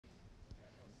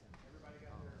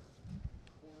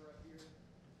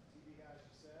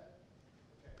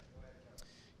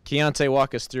Keyontae,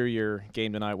 walk us through your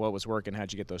game tonight. What was working?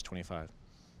 How'd you get those 25?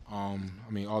 I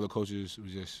mean, all the coaches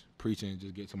was just preaching,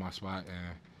 just get to my spot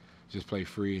and just play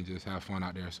free and just have fun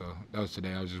out there. So that was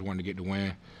today. I was just wanting to get the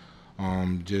win.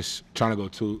 Just trying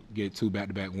to get two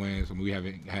back-to-back wins. I mean, we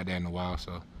haven't had that in a while,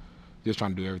 so just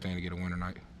trying to do everything to get a win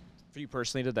tonight. For you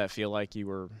personally, did that feel like you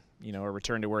were, a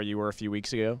return to where you were a few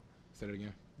weeks ago? Say that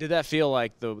again. Did that feel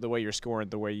like the way you're scoring,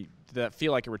 did that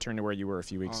feel like a return to where you were a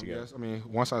few weeks ago? Yes. I mean,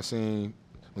 once I seen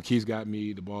when Keys got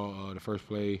me the ball, the first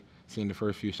play, seeing the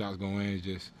first few shots go in, it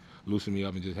just loosened me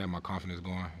up and just had my confidence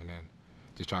going, and then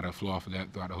just try to flow off of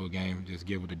that throughout the whole game, just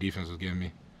give what the defense was giving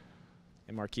me.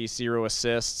 And Markquis, 0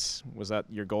 assists. Was that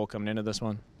your goal coming into this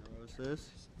one? 0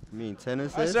 assists? You mean 10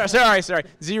 assists? Sorry.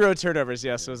 0 turnovers,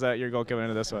 yes. Was that your goal coming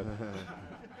into this one?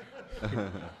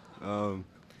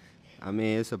 I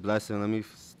mean, it's a blessing. Let me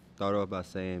start off by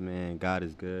saying, man, God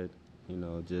is good.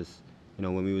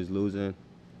 When we was losing,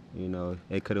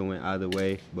 it could have went either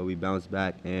way, but we bounced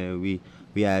back, and we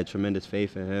had tremendous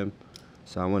faith in him.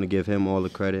 So I want to give him all the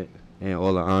credit and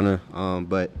all the honor.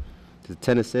 But the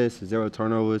 10 assists, 0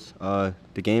 turnovers,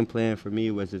 the game plan for me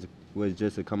was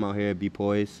just to come out here and be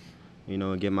poised,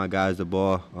 and get my guys the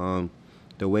ball.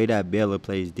 The way that Baylor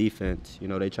plays defense,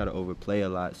 they try to overplay a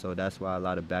lot, so that's why a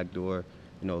lot of backdoor,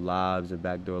 lobs and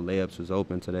backdoor layups was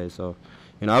open today. So,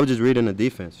 I was just reading the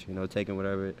defense, taking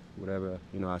whatever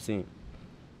I seen.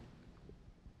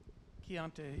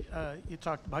 Keyontae, you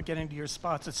talked about getting to your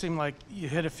spots. It seemed like you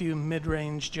hit a few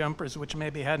mid-range jumpers, which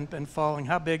maybe hadn't been falling.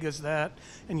 How big is that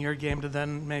in your game to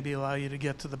then maybe allow you to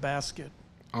get to the basket?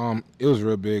 It was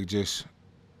real big, just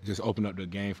opened up the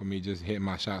game for me, just hitting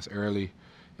my shots early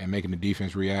and making the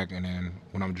defense react. And then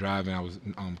when I'm driving, I was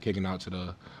kicking out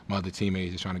to my other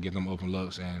teammates, just trying to get them open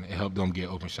looks, and it helped them get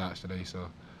open shots today. So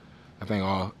I think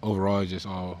overall it just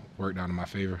all worked out in my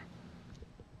favor.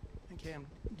 Cam,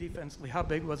 defensively, how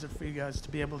big was it for you guys to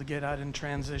be able to get out in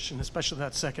transition, especially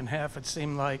that second half? It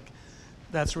seemed like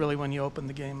that's really when you opened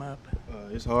the game up.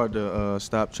 It's hard to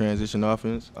stop transition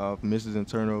offense off misses and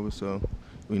turnovers, so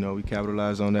we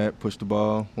capitalized on that, pushed the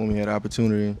ball when we had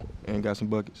opportunity, and got some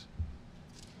buckets.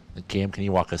 Cam, can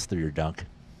you walk us through your dunk?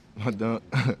 My dunk?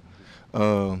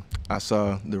 I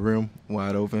saw the rim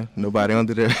wide open, nobody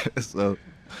under there, so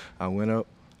I went up.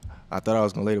 I thought I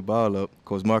was going to lay the ball up.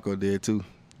 Coach Marco did too.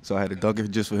 So I had to dunk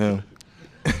it just for him.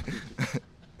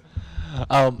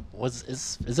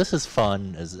 Is this as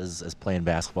fun as playing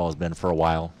basketball has been for a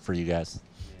while for you guys?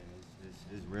 Yeah,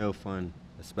 it's real fun,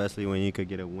 especially when you could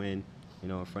get a win,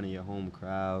 in front of your home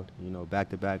crowd,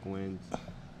 back-to-back wins.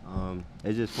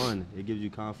 It's just fun. It gives you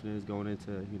confidence going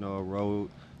into, a road,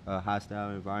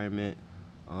 hostile environment.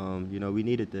 We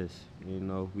needed this.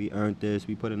 We earned this.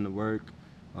 We put in the work.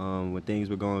 When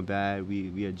things were going bad,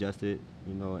 we adjusted,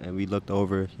 and we looked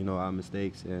over, our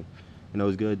mistakes, and it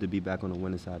was good to be back on the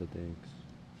winning side of things.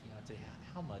 Keyontae,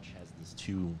 how much has this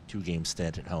two-game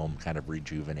stint at home kind of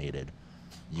rejuvenated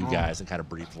you guys and kind of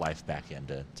breathed life back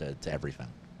into everything?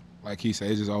 Like he said,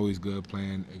 it's just always good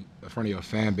playing in front of your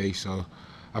fan base. So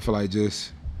I feel like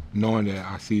just knowing that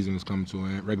our season is coming to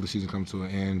an end, regular season coming to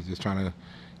an end, just trying to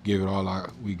give it all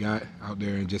we got out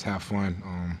there and just have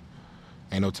fun.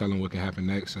 Ain't no telling what can happen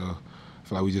next, so I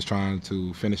feel like we're just trying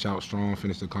to finish out strong,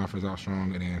 finish the conference out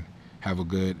strong, and then have a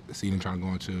good season trying to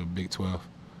go into Big 12.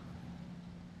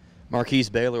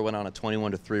 Markquis, Baylor went on a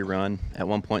 21-3 run at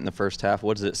one point in the first half.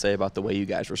 What does it say about the way you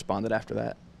guys responded after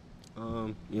that?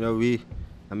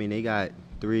 They got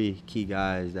 3 key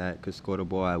guys that could score the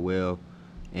ball at will,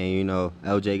 and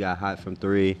LJ got hot from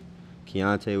 3.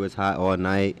 Keyontae was hot all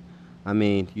night.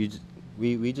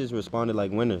 We just responded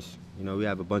like winners. We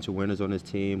have a bunch of winners on this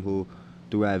team who,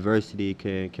 through adversity,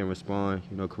 can respond,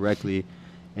 correctly,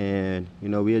 and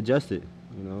we adjusted.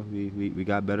 We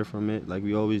got better from it like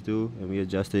we always do, and we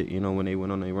adjusted, when they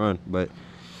went on their run. But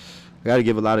I got to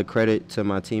give a lot of credit to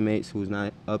my teammates who's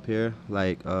not up here,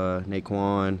 like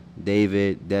Naquan,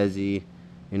 David, Desi,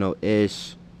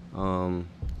 Ish. All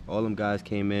them guys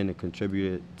came in and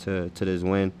contributed to this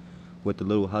win with the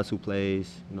little hustle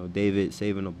plays. David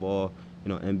saving the ball,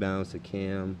 inbounds to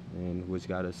Cam, and which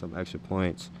got us some extra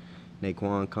points.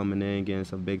 Naquan coming in, getting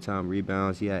some big-time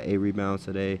rebounds. He had 8 rebounds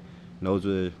today. And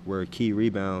those were key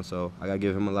rebounds, so I got to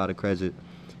give him a lot of credit.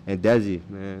 And Desi,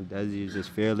 man, Desi is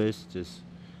just fearless, just,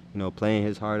 playing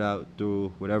his heart out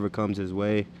through whatever comes his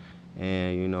way.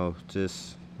 And,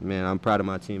 I'm proud of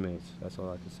my teammates. That's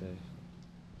all I can say.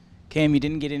 Cam, you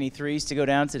didn't get any threes to go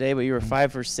down today, but you were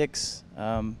 5 for 6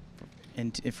 and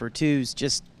for twos.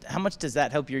 Just how much does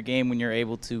that help your game when you're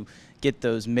able to get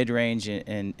those mid-range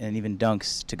and even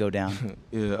dunks to go down?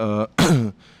 Yeah,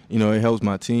 it helps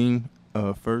my team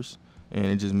first, and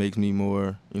it just makes me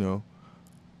more,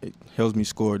 it helps me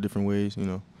score different ways,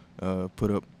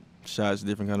 put up shots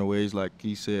different kind of ways. Like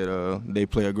he said, they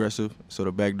play aggressive, so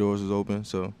the back doors is open,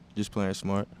 so just playing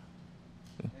smart.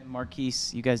 And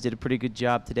Markquis, you guys did a pretty good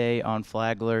job today on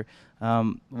Flagler.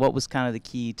 What was kind of the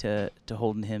key to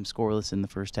holding him scoreless in the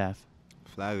first half?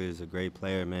 Flagler is a great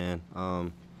player, man.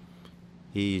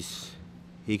 He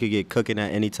could get cooking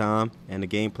at any time, and the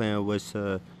game plan was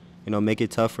to, make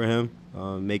it tough for him,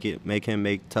 make him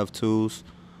make tough twos.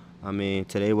 I mean,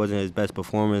 today wasn't his best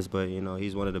performance, but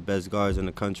he's one of the best guards in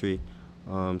the country.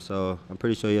 So I'm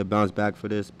pretty sure he'll bounce back for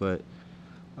this. But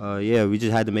yeah, we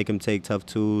just had to make him take tough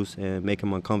twos and make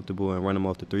him uncomfortable and run him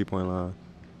off the three-point line.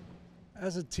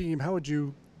 As a team, how would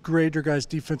you grade your guys'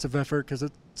 defensive effort? Because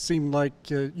it seemed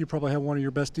like you probably had one of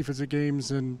your best defensive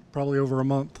games in probably over a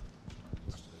month.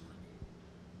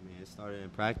 I mean, it started in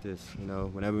practice.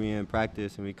 Whenever we're in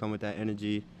practice and we come with that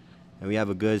energy and we have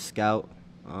a good scout,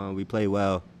 we play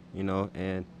well.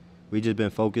 And we just been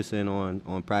focusing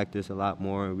on practice a lot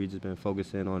more, and we just been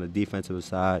focusing on the defensive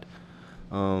side.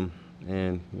 And,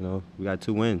 we got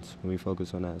 2 wins when we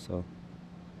focus on that, so.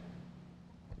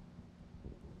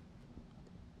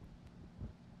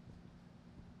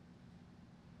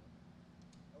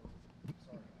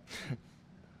 Any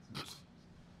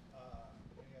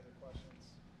other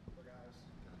questions for guys?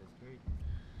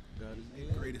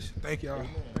 Greatest. Thank y'all.